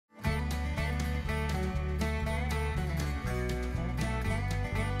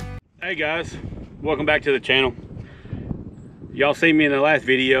Hey guys, welcome back to the channel. Y'all see me in the last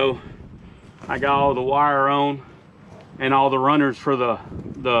video. I got all the wire on and all the runners for the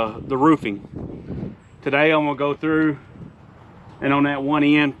roofing. Today I'm gonna go through and on that one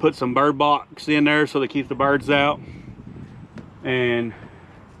end put some bird box in there so that keeps the birds out, and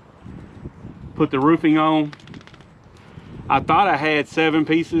put the roofing on. I thought I had 7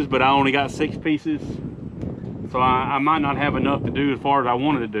 pieces, but I only got 6 pieces, so I might not have enough to do as far as I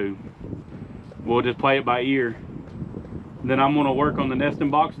wanted to do. We'll just play it by ear. Then I'm going to work on the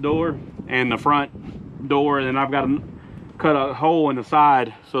nesting box door and the front door, and then I've got to cut a hole in the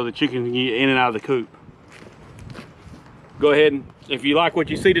side so the chicken can get in and out of the coop. Go ahead, and if you like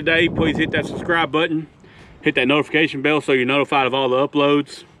what you see today, please hit that subscribe button, hit that notification bell so you're notified of all the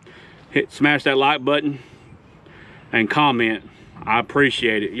uploads, smash that like button, and comment. I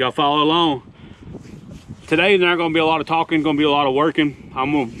appreciate it. Y'all follow along. Today there's not going to be a lot of talking, going to be a lot of working.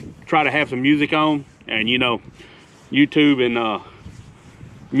 I'm going to try to have some music on, and you know, YouTube and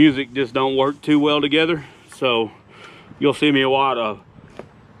music just don't work too well together, so you'll see me a lot of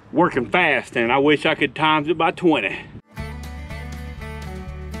working fast, and I wish I could times it by 20.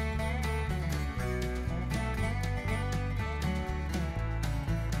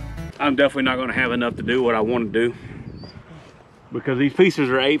 I'm definitely not going to have enough to do what I want to do, because these pieces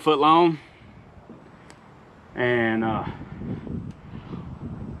are 8 foot long, and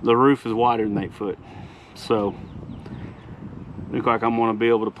the roof is wider than 8 foot. So look like I'm going to be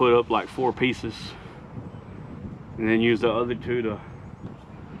able to put up like 4 pieces and then use the other 2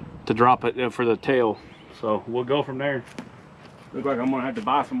 to drop it for the tail. So we'll go from there. Look like I'm going to have to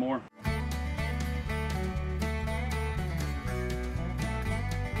buy some more.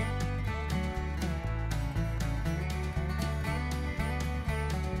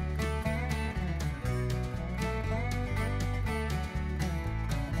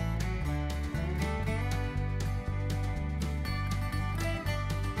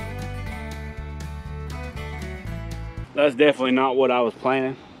 That's definitely not what I was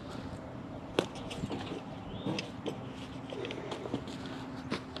planning.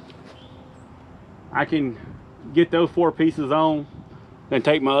 I can get those 4 pieces on, then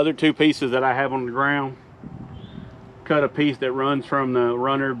take my other 2 pieces that I have on the ground, cut a piece that runs from the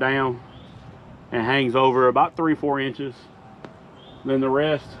runner down and hangs over about 3-4 inches. Then the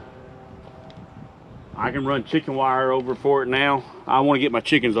rest, I can run chicken wire over for it now. I want to get my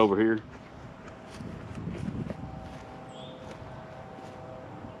chickens over here.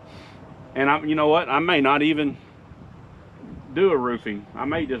 And you know what? I may not even do a roofing. I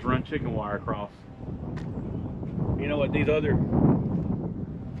may just run chicken wire across. You know what? These other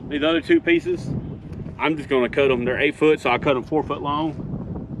 2 pieces, I'm just going to cut them. They're 8 foot, so I cut them 4 foot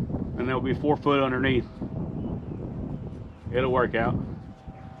long, and they'll be 4 foot underneath. It'll work out.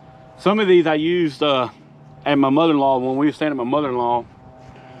 Some of these I used at my mother-in-law. When we were staying at my mother-in-law,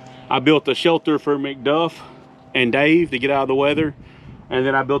 I built a shelter for McDuff and Dave to get out of the weather. And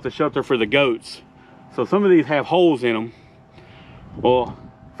then I built a shelter for the goats. So some of these have holes in them. Well,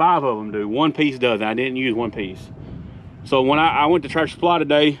 5 of them do. 1 piece doesn't. I didn't use 1 piece. So when I went to Tractor Supply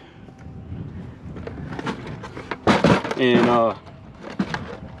today, and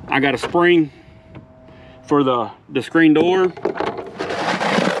I got a spring for the screen door,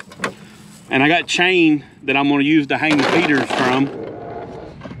 and I got chain that I'm going to use to hang the feeders from,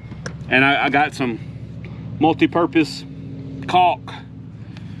 and I got some multi-purpose caulk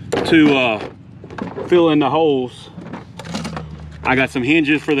to fill in the holes. I got some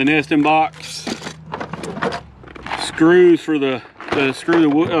hinges for the nesting box, screws for the screw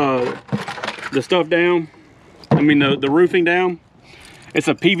the stuff down. I mean the roofing down. It's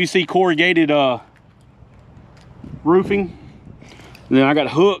a PVC corrugated roofing. And then I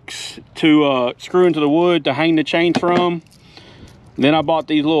got hooks to screw into the wood to hang the chains from. And then I bought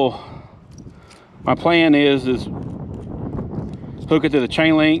these little. My plan is hook it to the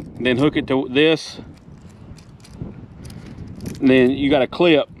chain link, then hook it to this, and then you got a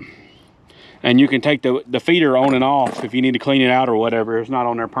clip, and you can take the feeder on and off if you need to clean it out or whatever. It's not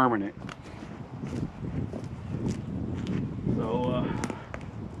on there permanent. So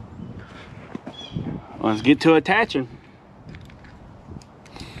let's get to attaching.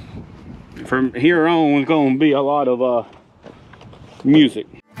 From here on, it's going to be a lot of music.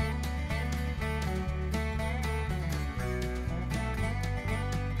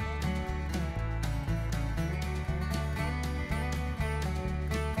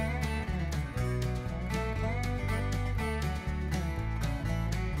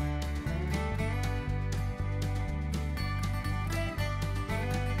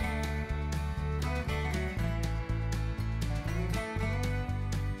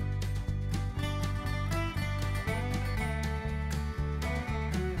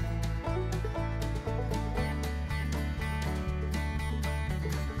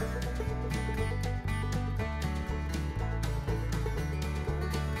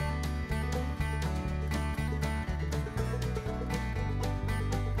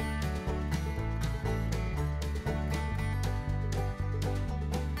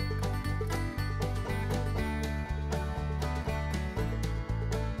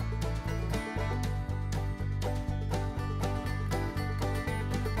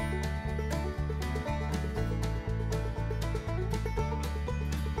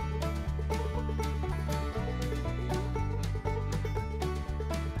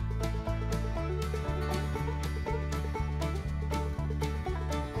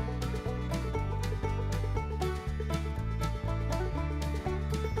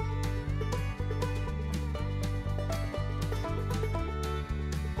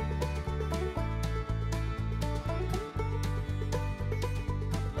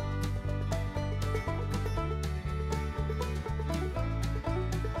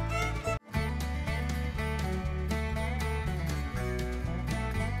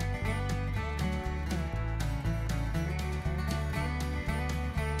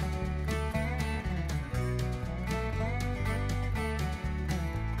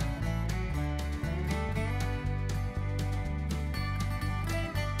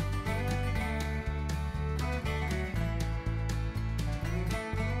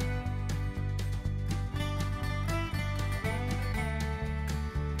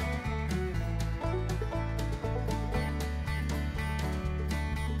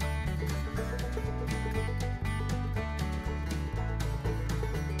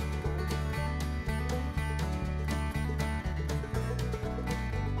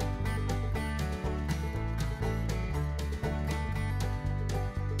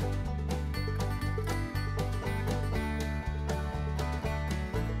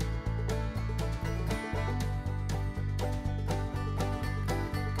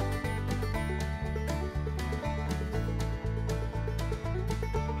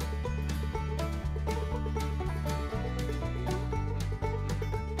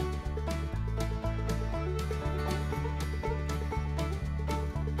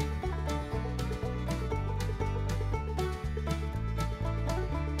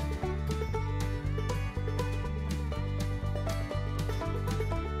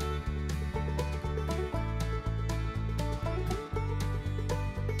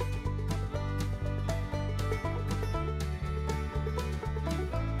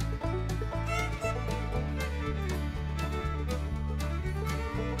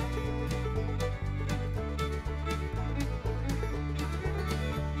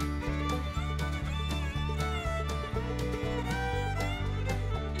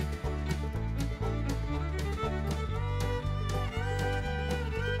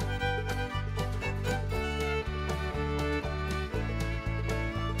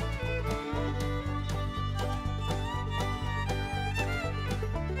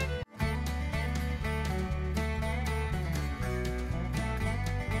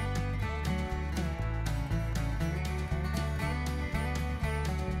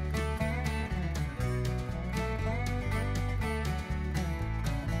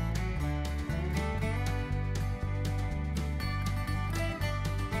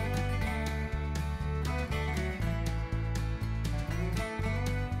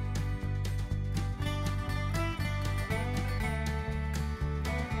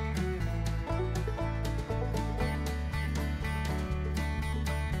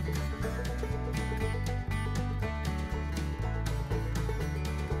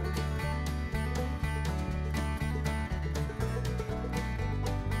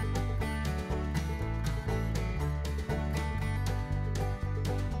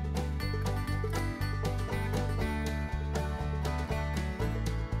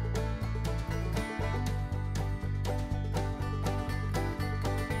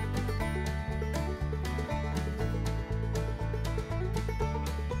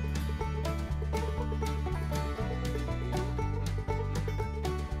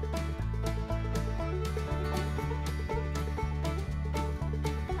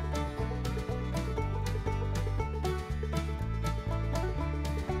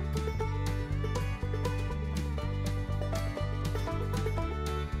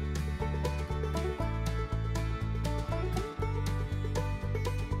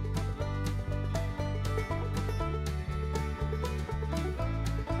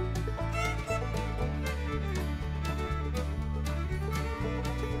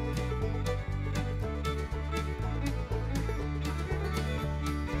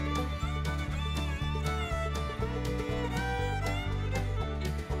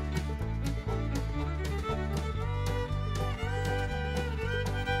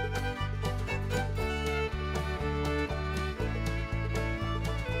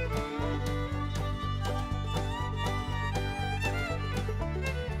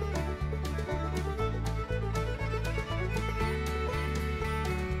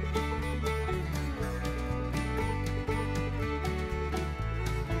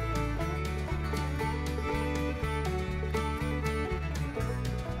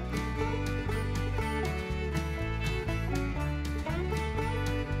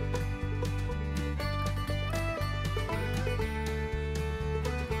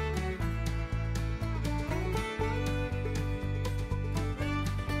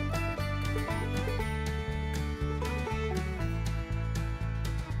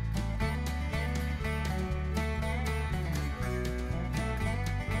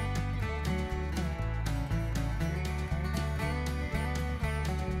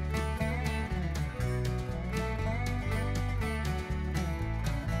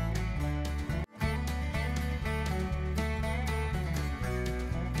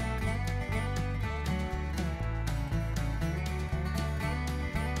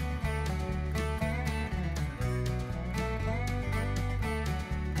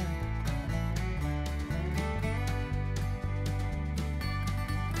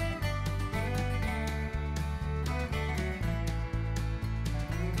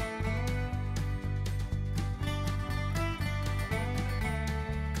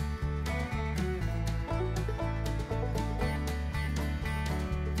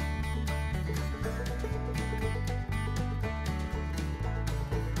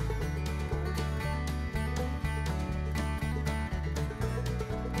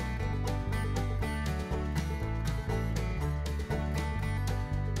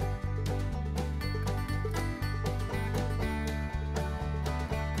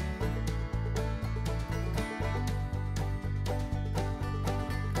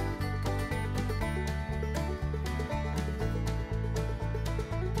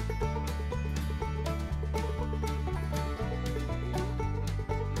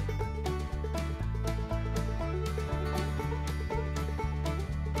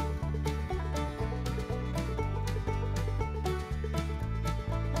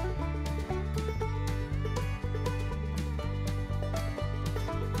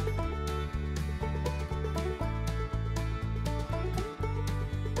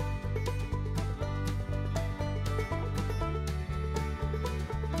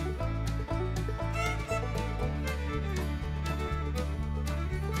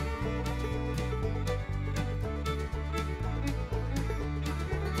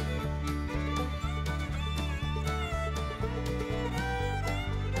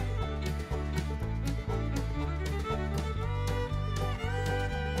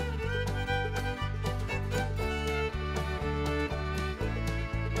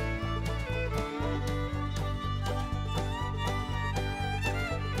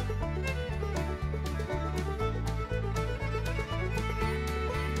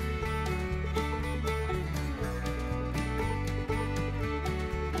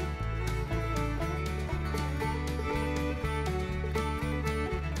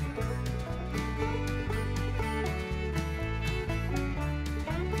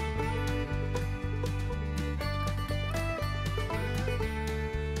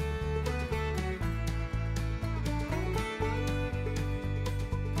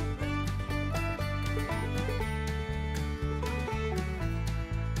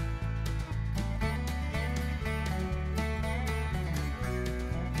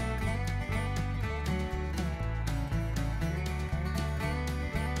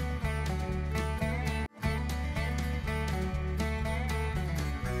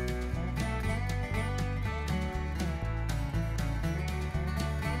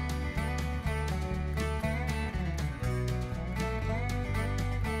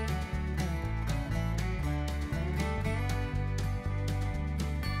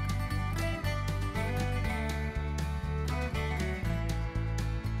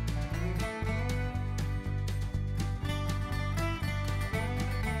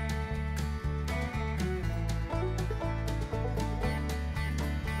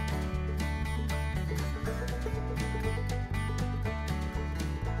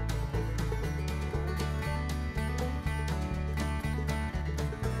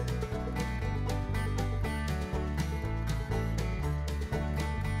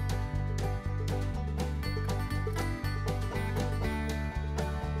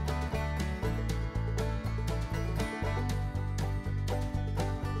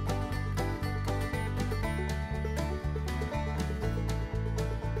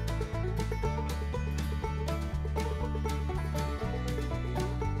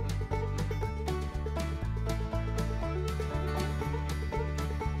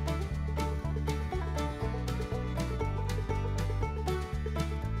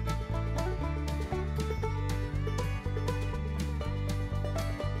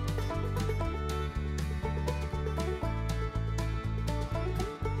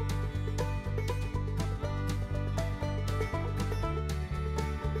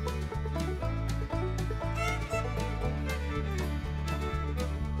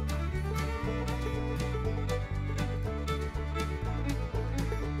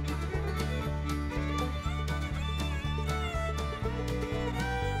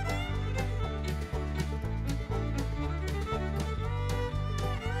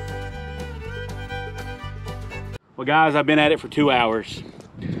 Well guys, I've been at it for 2 hours.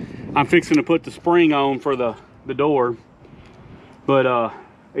 I'm fixing to put the spring on for the door, but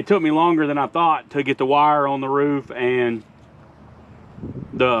it took me longer than I thought to get the wire on the roof and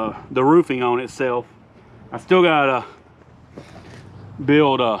the roofing on itself. I still gotta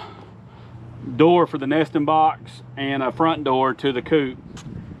build a door for the nesting box and a front door to the coop,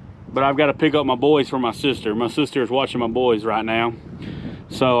 but I've got to pick up my boys for my sister. My sister is watching my boys right now,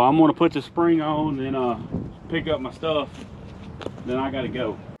 so I'm gonna put the spring on and pick up my stuff, then I gotta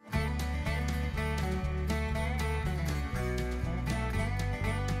go.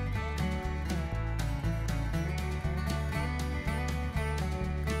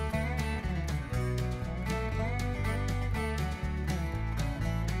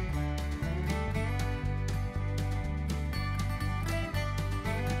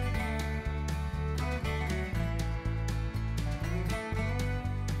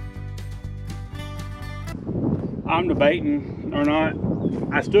 I'm debating or not.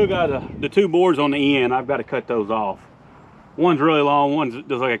 I still got the 2 boards on the end. I've got to cut those off. One's really long, one's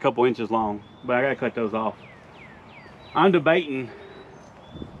just like a couple inches long, but I got to cut those off. I'm debating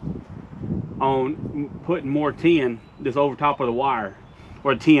on putting more tin just over top of the wire,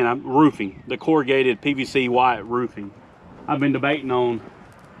 or tin. I'm roofing, the corrugated PVC white roofing. I've been debating on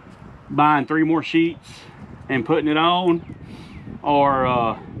buying 3 more sheets and putting it on,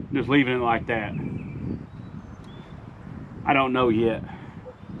 or just leaving it like that. I don't know yet.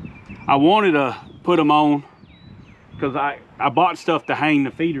 I wanted to put them on because I bought stuff to hang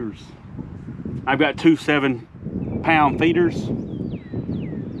the feeders. I've got 2 7-pound feeders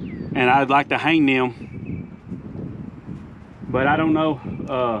and I'd like to hang them, but I don't know.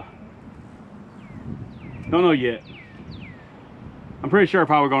 Don't know yet. I'm pretty sure I'm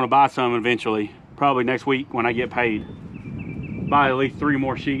probably going to buy some eventually, probably next week when I get paid. Buy at least 3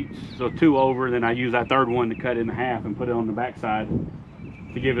 more sheets, so 2 over, then I use that 3rd one to cut it in half and put it on the back side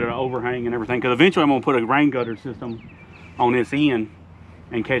to give it an overhang and everything, because eventually I'm going to put a rain gutter system on this end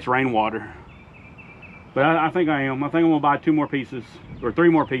and catch rainwater. But I think I am. I think I'm going to buy 2 more pieces or 3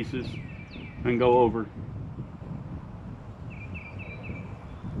 more pieces and go over.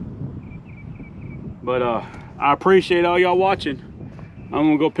 But I appreciate all y'all watching. I'm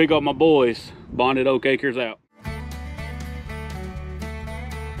going to go pick up my boys. Bonded Oak-Acres out.